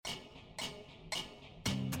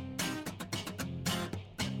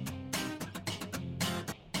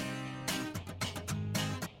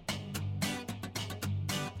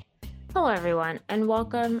Hello, everyone, and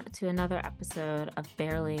welcome to another episode of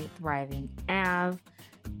Barely Thriving Av,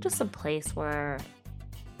 just a place where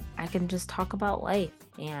I can just talk about life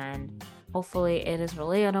and hopefully it is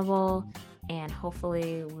relatable and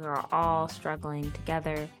hopefully we are all struggling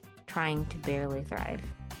together trying to barely thrive.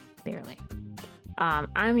 Barely.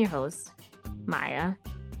 I'm your host, Maya,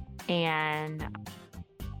 and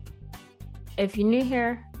if you're new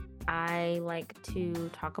here, I like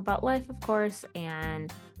to talk about life, of course,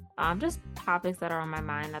 and just topics that are on my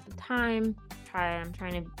mind at the time. I'm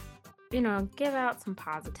trying to, give out some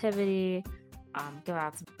positivity, give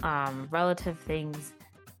out some relative things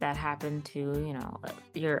that happen to,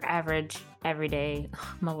 your average, everyday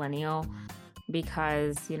millennial,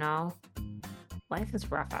 because, life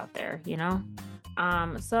is rough out there,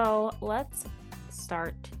 So let's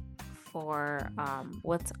start for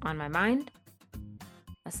what's on my mind,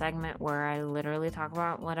 a segment where I literally talk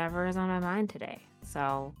about whatever is on my mind today.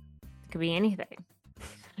 So it could be anything.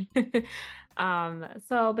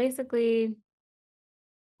 So basically,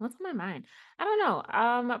 what's on my mind? I don't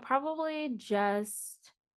know. Probably just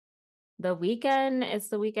the weekend. It's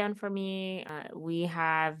the weekend for me. We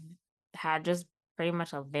have had just pretty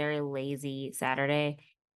much a very lazy Saturday.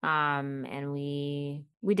 And we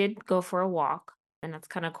did go for a walk, and that's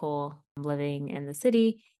kind of cool. Living in the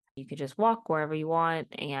city, you could just walk wherever you want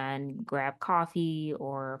and grab coffee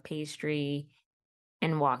or pastry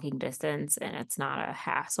in walking distance, and it's not a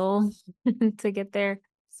hassle to get there.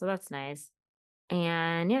 So that's nice.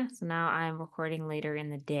 And yeah, so now I'm recording later in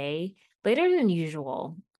the day, later than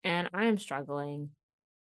usual, and I am struggling.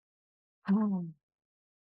 Oh,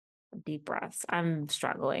 deep breaths. I'm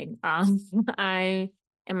struggling. I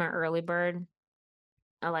am an early bird.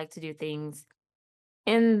 I like to do things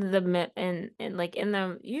in the mid in like in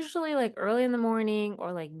the usually like early in the morning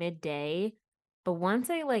or like midday. But once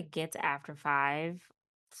it like gets after 5,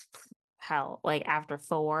 hell, like after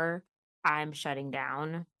 4, I'm shutting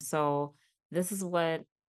down. So this is what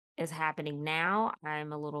is happening now.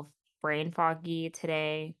 I'm a little brain foggy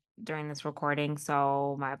today during this recording,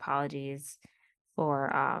 so my apologies for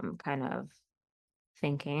kind of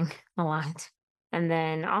thinking a lot. And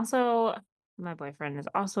then also my boyfriend is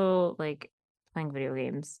also like playing video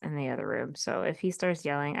games in the other room. So if he starts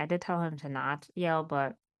yelling, I did tell him to not yell,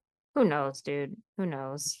 but who knows, dude? Who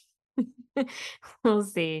knows? We'll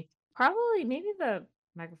see. Probably maybe the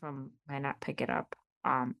microphone might not pick it up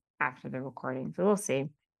after the recording. So we'll see.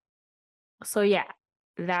 So yeah,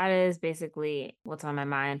 that is basically what's on my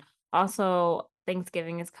mind. Also,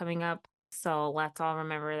 Thanksgiving is coming up. So let's all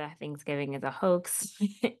remember that Thanksgiving is a hoax.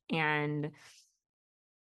 And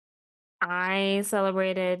I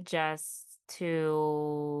celebrated just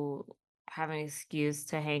to have an excuse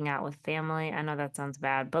to hang out with family. I know that sounds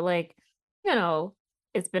bad, but like, you know,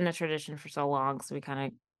 it's been a tradition for so long. So we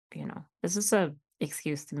kind of, it's just a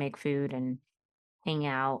excuse to make food and hang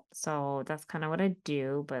out. So that's kind of what I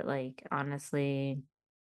do. But like, honestly,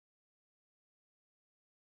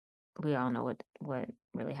 we all know what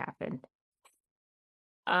really happened.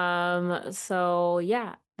 So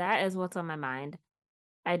yeah, that is what's on my mind.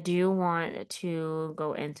 I do want to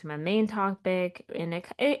go into my main topic, and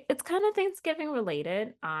it's kind of Thanksgiving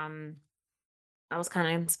related. I was kind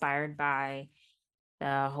of inspired by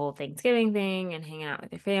the whole Thanksgiving thing and hanging out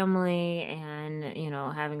with your family and,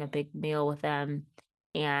 having a big meal with them.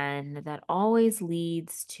 And that always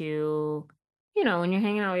leads to, when you're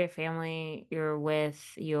hanging out with your family, you're with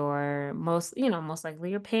your most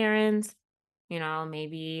likely your parents,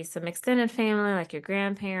 maybe some extended family like your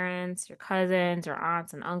grandparents, your cousins, or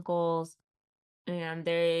aunts and uncles. And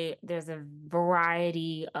there's a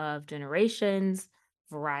variety of generations,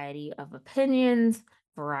 variety of opinions,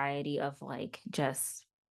 variety of like just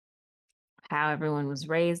how everyone was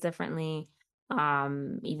raised differently.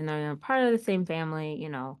 Even though you're part of the same family,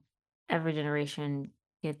 every generation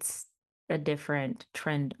gets a different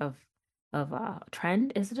trend of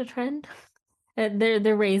trend. Is it a trend?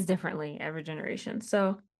 They're raised differently every generation.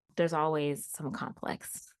 So there's always some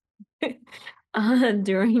complex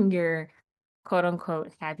during your quote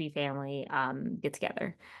unquote happy family get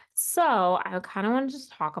together. So I kind of want to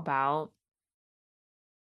just talk about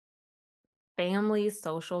family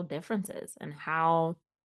social differences and how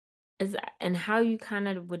you kind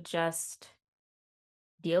of would just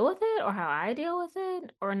deal with it, or how I deal with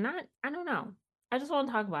it or not. I don't know. I just want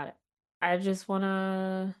to talk about it. I just want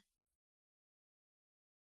to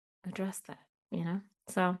address that.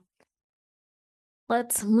 So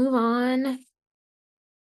let's move on to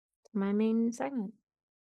my main segment.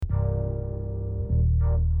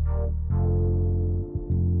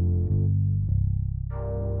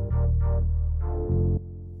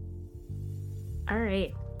 All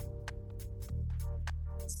right.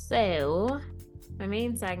 So, my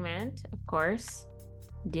main segment, of course,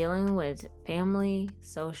 dealing with family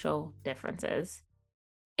social differences.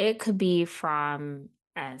 It could be from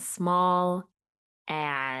as small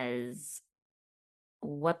as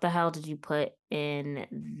what the hell did you put in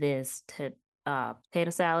this potato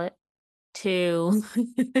salad to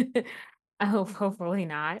I hope hopefully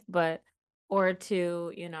not, but or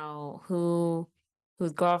to,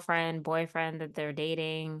 whose girlfriend, boyfriend that they're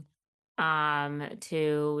dating,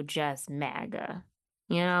 to just MAGA.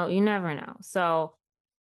 You never know. So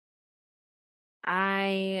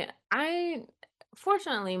I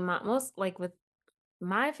fortunately most like with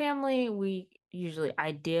my family, we usually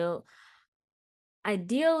ideally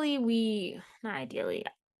we not ideally,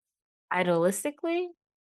 idealistically,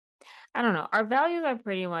 I don't know. Our values are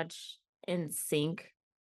pretty much in sync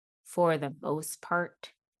for the most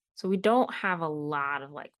part. So we don't have a lot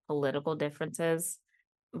of like political differences,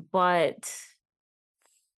 but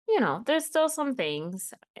there's still some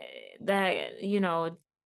things that,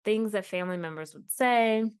 things that family members would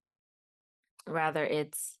say, rather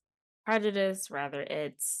it's prejudice, rather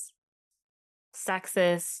it's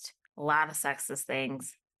sexist, a lot of sexist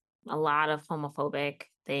things, a lot of homophobic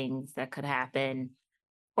things that could happen,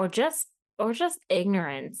 or just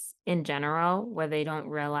ignorance in general where they don't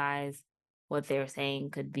realize what they're saying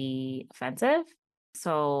could be offensive.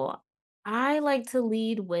 So I like to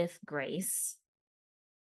lead with grace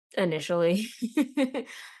initially.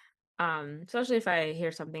 Especially if I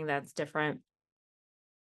hear something that's different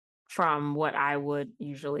from what I would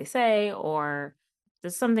usually say, or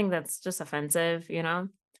just something that's just offensive.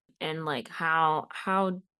 And like how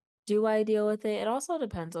do I deal with it? It also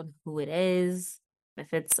depends on who it is.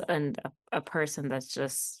 If it's a person that's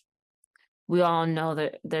just, we all know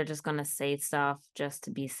that they're just gonna say stuff just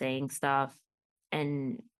to be saying stuff,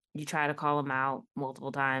 and you try to call them out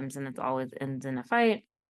multiple times and it always ends in a fight.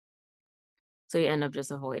 So you end up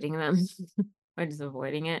just avoiding them or just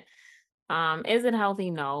avoiding it. Is it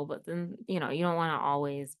healthy? No, but then, you don't want to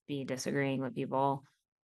always be disagreeing with people.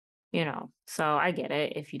 So I get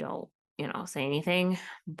it if you don't, say anything.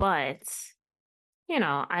 But,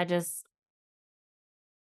 I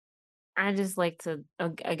just like to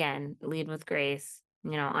again lead with grace,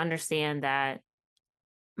 understand that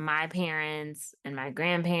my parents and my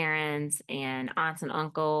grandparents and aunts and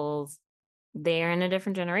uncles, they're in a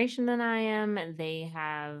different generation than I am. They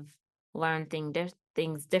have learned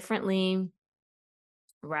things differently,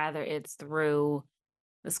 rather it's through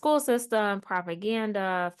the school system,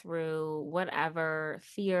 propaganda, through whatever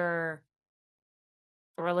fear,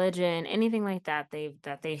 religion, anything like that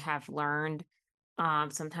they have learned.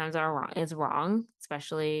 Sometimes are wrong is wrong,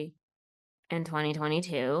 especially in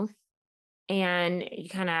 2022. And you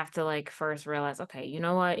kind of have to like first realize, okay, you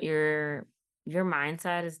know what, your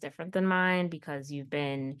mindset is different than mine because you've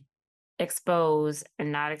been exposed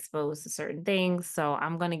and not exposed to certain things. So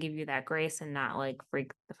I'm gonna give you that grace and not like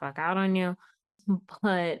freak the fuck out on you.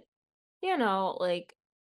 But like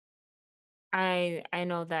I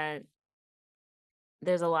know that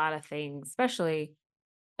there's a lot of things, especially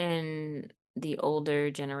in the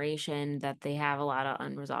older generation, that they have a lot of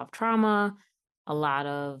unresolved trauma, a lot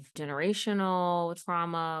of generational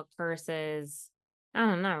trauma, curses. I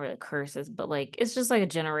don't know, not really curses, but like it's just like a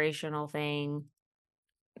generational thing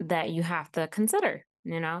that you have to consider.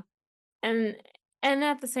 And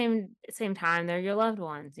at the same time, they're your loved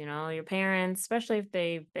ones, your parents, especially if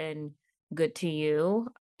they've been good to you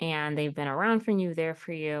and they've been around for you, there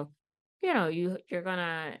for you. You're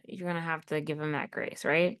gonna have to give them that grace,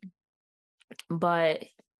 right? But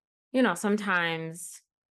sometimes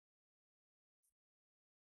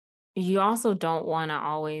you also don't want to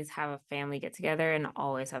always have a family get together and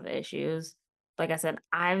always have issues. Like I said,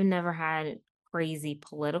 I've never had crazy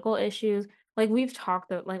political issues. Like we've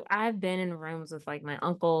talked, like I've been in rooms with like my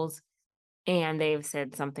uncles, and they've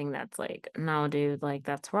said something that's like, no, dude, like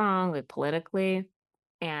that's wrong, like politically.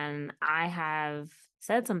 And I have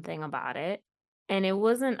said something about it. And it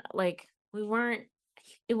wasn't like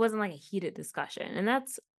it wasn't like a heated discussion. And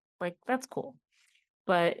that's cool.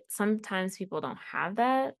 But sometimes people don't have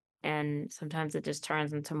that. And sometimes it just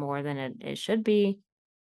turns into more than it should be.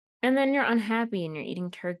 And then you're unhappy and you're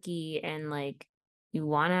eating turkey and like you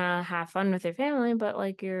want to have fun with your family, but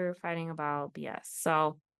like you're fighting about BS.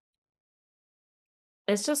 So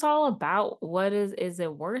it's just all about is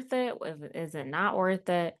it worth it? Is it not worth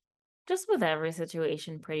it? Just with every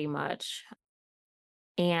situation, pretty much.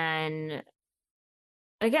 And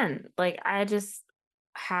again, like I just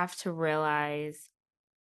have to realize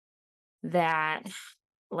that,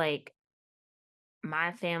 like,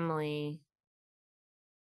 my family,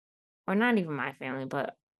 or not even my family,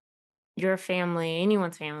 but your family,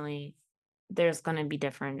 anyone's family, there's gonna be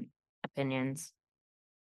different opinions,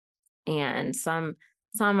 and some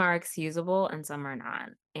are excusable and some are not,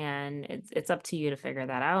 and it's up to you to figure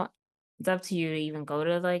that out. It's up to you to even go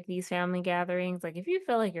to, like, these family gatherings. Like, if you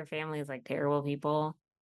feel like your family is, like, terrible people,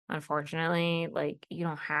 unfortunately, like, you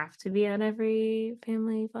don't have to be at every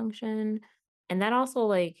family function, and that also,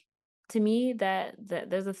 like, to me, that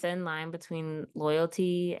there's a thin line between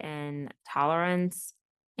loyalty and tolerance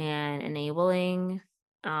and enabling,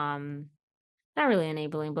 um not really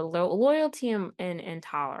enabling, but loyalty and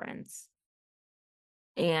tolerance.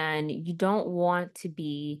 And you don't want to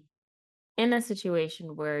be in a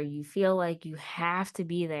situation where you feel like you have to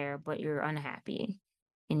be there, but you're unhappy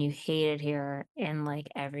and you hate it here, and like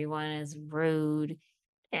everyone is rude,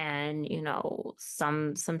 and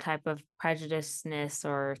some type of prejudiceness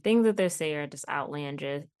or things that they say are just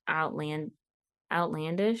outlandish.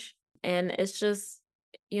 And it's just,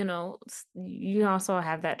 you also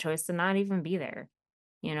have that choice to not even be there.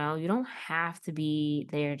 You don't have to be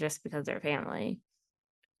there just because they're family.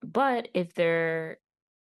 But if there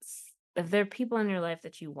are people in your life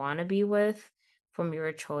that you want to be with from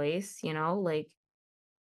your choice, like,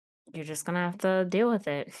 you're just gonna have to deal with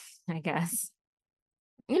it, I guess.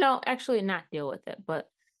 Actually not deal with it, but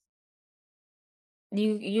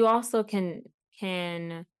you also can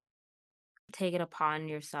take it upon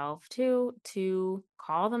yourself to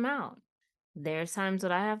call them out. There's times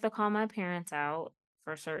that I have to call my parents out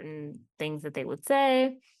for certain things that they would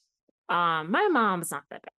say. My mom's not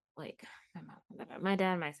that bad. Like, my mom's not that bad. My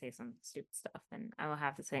dad might say some stupid stuff, and I will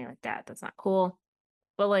have to say like that. That's not cool.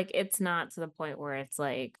 But like, it's not to the point where it's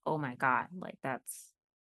like, oh my god, like that's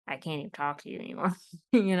I can't even talk to you anymore.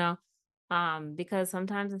 you know, because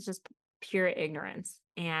sometimes it's just pure ignorance,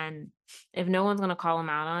 and if no one's gonna call them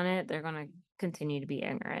out on it, they're gonna continue to be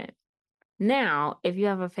ignorant. Now, if you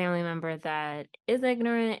have a family member that is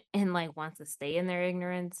ignorant and, like, wants to stay in their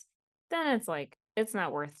ignorance, then it's like, it's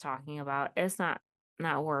not worth talking about. It's not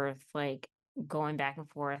worth, like, going back and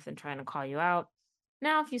forth and trying to call you out.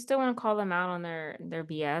 Now, if you still wanna call them out on their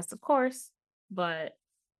BS, of course, but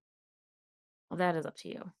that is up to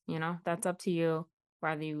you, you know? That's up to you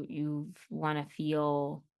whether you wanna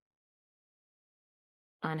feel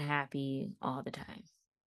unhappy all the time.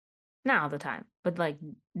 Not all the time, but, like,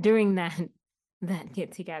 during that that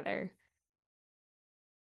get together.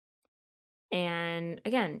 And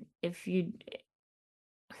again, if you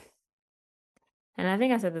and I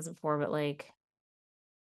think I said this before, but like,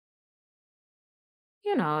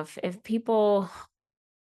 if people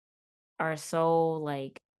are so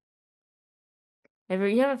like, if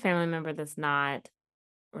you have a family member that's not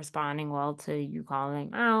responding well to you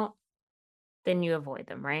calling out, then you avoid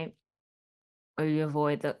them, right? Or you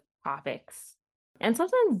avoid the topics. And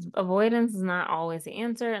sometimes avoidance is not always the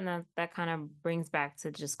answer, and that kind of brings back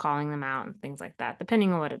to just calling them out and things like that,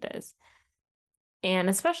 depending on what it is. And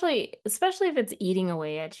especially if it's eating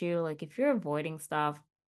away at you, like if you're avoiding stuff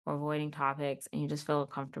or avoiding topics and you just feel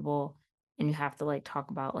uncomfortable and you have to like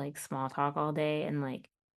talk about like small talk all day and like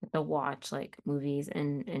to watch like movies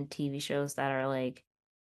and TV shows that are like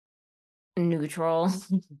neutral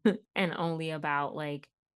and only about like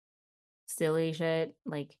silly shit.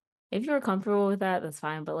 Like, if you're comfortable with that, that's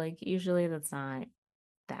fine. But like usually that's not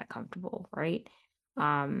that comfortable, right?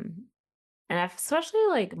 Um And especially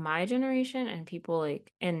like my generation and people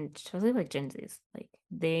like and especially like Gen Zs, like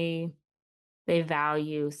they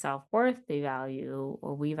value self-worth, they value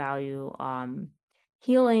or we value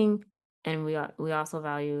healing, and we also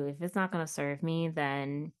value if it's not gonna serve me,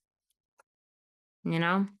 then you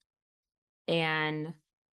know? And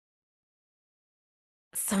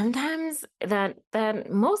sometimes that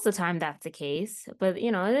most of the time that's the case, but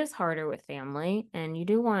it is harder with family, and you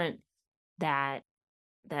do want that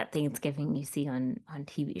that Thanksgiving you see on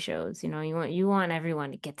TV shows. You want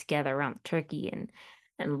everyone to get together around the turkey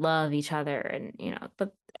and love each other, and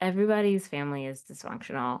but everybody's family is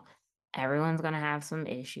dysfunctional. Everyone's gonna have some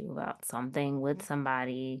issue about something with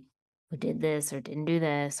somebody who did this or didn't do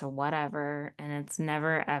this or whatever, and it's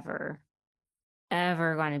never ever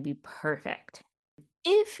going to be perfect.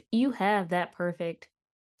 If you have that perfect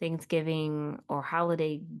Thanksgiving or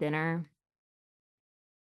holiday dinner,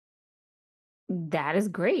 that is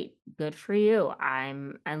great. Good for you.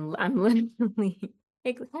 I'm literally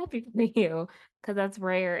happy for you because that's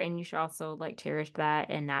rare, and you should also like cherish that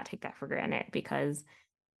and not take that for granted because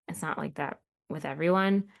it's not like that with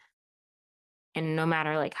everyone. And no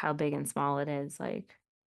matter like how big and small it is, like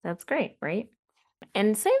that's great, right?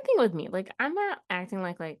 And same thing with me. Like, I'm not acting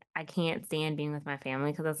like I can't stand being with my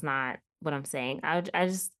family because that's not what I'm saying. I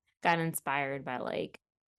just got inspired by like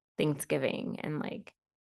Thanksgiving and like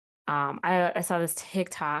I saw this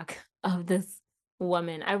TikTok of this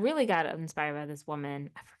woman. I really got inspired by this woman.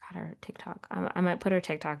 I forgot her TikTok. I might put her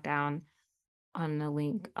TikTok down on the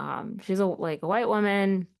link. She's a white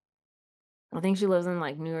woman. I think she lives in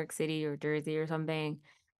like New York City or Jersey or something.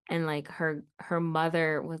 And like her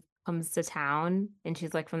mother was comes to town and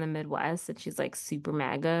she's like from the Midwest and she's like super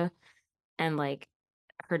mega and like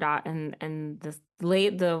her daughter and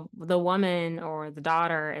the woman or the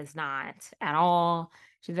daughter is not at all.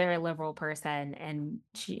 She's a very liberal person and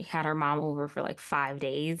she had her mom over for like 5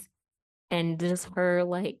 days and just her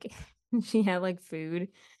like she had like food.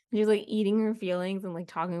 She was like eating her feelings and like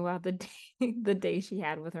talking about the day the day she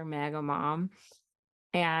had with her MAGA mom.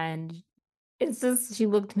 And it's just she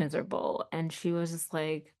looked miserable and she was just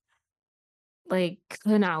like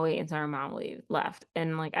could not wait until her mom left.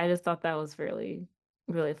 And like I just thought that was really,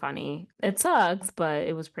 really funny. It sucks, but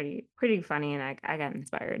it was pretty funny and I got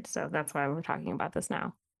inspired. So that's why we're talking about this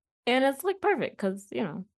now. And it's like perfect because,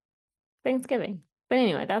 Thanksgiving. But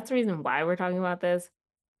anyway, that's the reason why we're talking about this.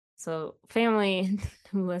 So family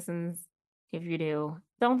who listens, if you do,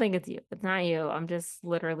 don't think it's you. It's not you. I'm just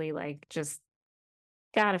literally like just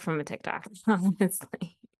got it from a TikTok,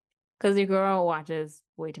 honestly. Because your girl watches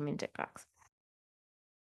way too many TikToks.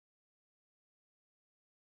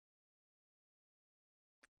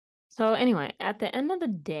 So anyway, at the end of the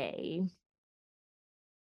day,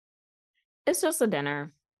 it's just a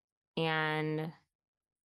dinner. And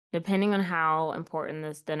depending on how important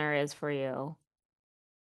this dinner is for you,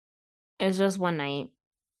 it's just one night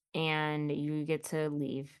and you get to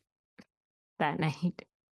leave that night.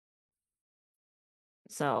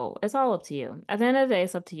 So it's all up to you. At the end of the day,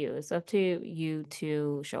 it's up to you. It's up to you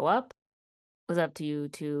to show up. It's up to you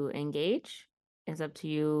to engage. It's up to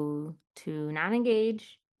you to not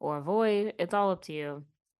engage or avoid. It's all up to you.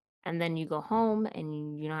 And then you go home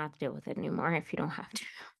and you don't have to deal with it anymore if you don't have to.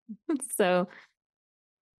 So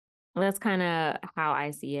that's kind of how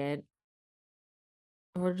I see it.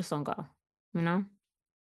 Or just don't go, you know?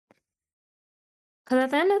 Because at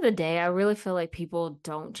the end of the day, I really feel like people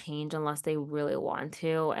don't change unless they really want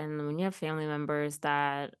to. And when you have family members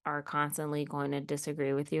that are constantly going to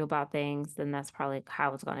disagree with you about things, then that's probably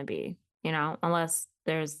how it's going to be, unless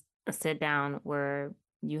there's a sit down where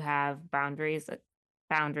you have boundaries,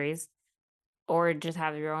 or just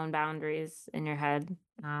have your own boundaries in your head.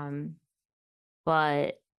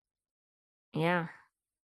 But yeah,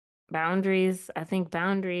 I think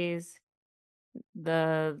boundaries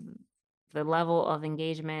the the level of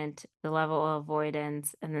engagement, the level of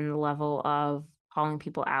avoidance, and then the level of calling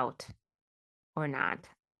people out or not.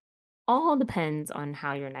 All depends on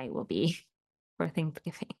how your night will be for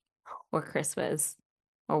Thanksgiving or Christmas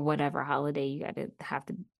or whatever holiday you got to have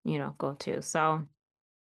to, go to. So,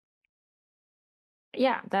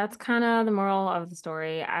 yeah, that's kind of the moral of the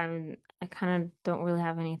story. I kind of don't really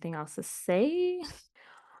have anything else to say.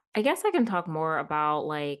 I guess I can talk more about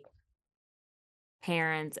like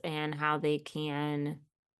parents and how they can.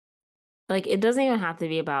 Like, it doesn't even have to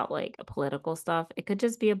be about, like, political stuff. It could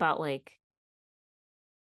just be about, like,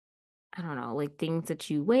 I don't know, like, things that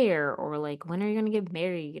you wear or, like, when are you gonna get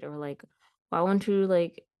married or, like, why won't you,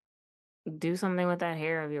 like, do something with that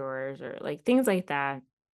hair of yours or, like, things like that,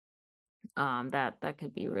 that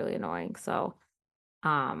could be really annoying. So,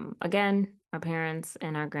 again, our parents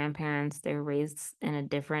and our grandparents, they were raised in a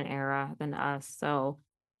different era than us. So,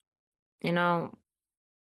 you know,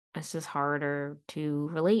 it's just harder to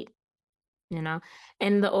relate. You know?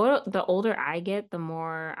 And the older I get, the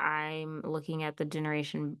more I'm looking at the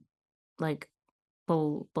generation, like,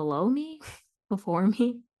 below me, before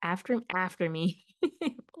me, after me,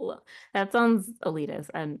 below. That sounds elitist,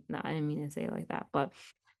 and no, I didn't mean to say it like that, but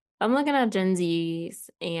I'm looking at Gen Zs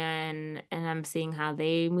and I'm seeing how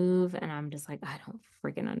they move, and I'm just like, "I don't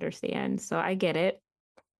freaking understand." So I get it,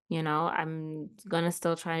 I'm gonna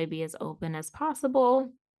still try to be as open as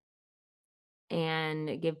possible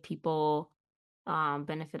and give people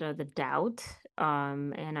benefit of the doubt.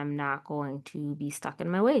 And I'm not going to be stuck in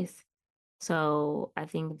my ways. So I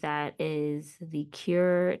think that is the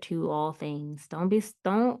cure to all things.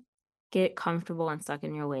 Don't get comfortable and stuck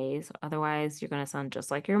in your ways. Otherwise, you're gonna sound just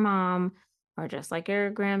like your mom or just like your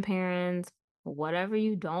grandparents. Whatever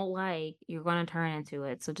you don't like, you're gonna turn into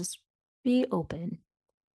it. So just be open.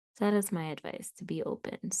 That is my advice, to be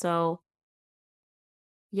open. So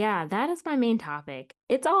yeah, that is my main topic.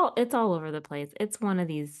 It's all over the place. It's one of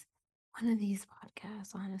these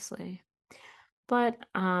podcasts, honestly. But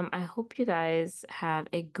I hope you guys have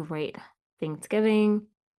a great Thanksgiving.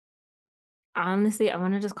 Honestly, I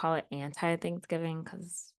want to just call it anti-Thanksgiving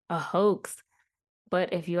because a hoax.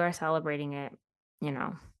 But if you are celebrating it, you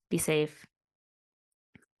know, be safe,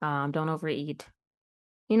 Don't overeat.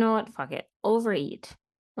 You know what? Fuck it. Overeat.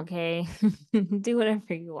 Okay. Do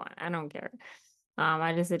whatever you want. I don't care.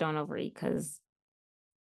 I just say don't overeat because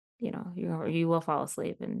you will fall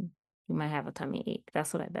asleep and you might have a tummy ache.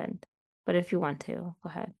 That's what I bet. But if you want to, go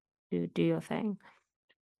ahead. Do your thing.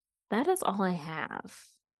 That is all I have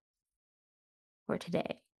for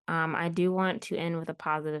today. I do want to end with a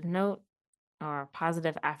positive note or a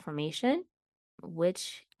positive affirmation,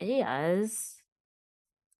 which is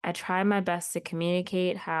I try my best to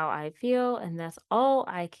communicate how I feel, and that's all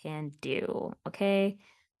I can do. Okay.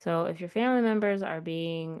 So if your family members are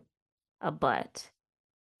being a butt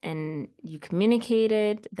and you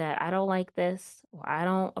communicated that I don't like this, or I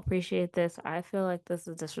don't appreciate this, I feel like this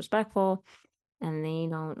is disrespectful, and they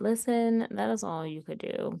don't listen, that is all you could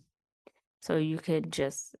do. So you could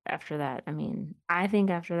just, after that, I mean, I think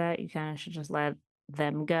after that, you kind of should just let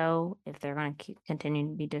them go if they're going to continue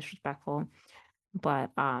to be disrespectful. But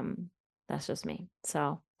that's just me.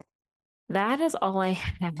 So that is all I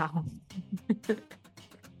have.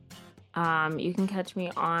 You can catch me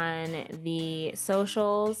on the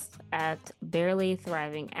socials at Barely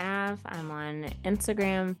Thriving Av. I'm on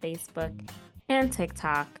Instagram, Facebook, and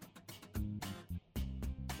TikTok.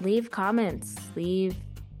 Leave comments, you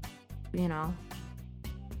know,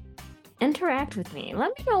 interact with me.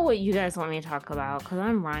 Let me know what you guys want me to talk about because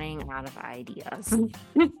I'm running out of ideas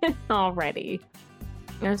already.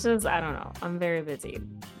 It's just, I don't know. I'm very busy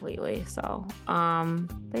lately. So,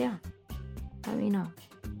 but yeah, let me know.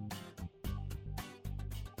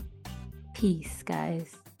 Peace,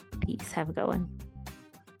 guys. Peace. Have a good one.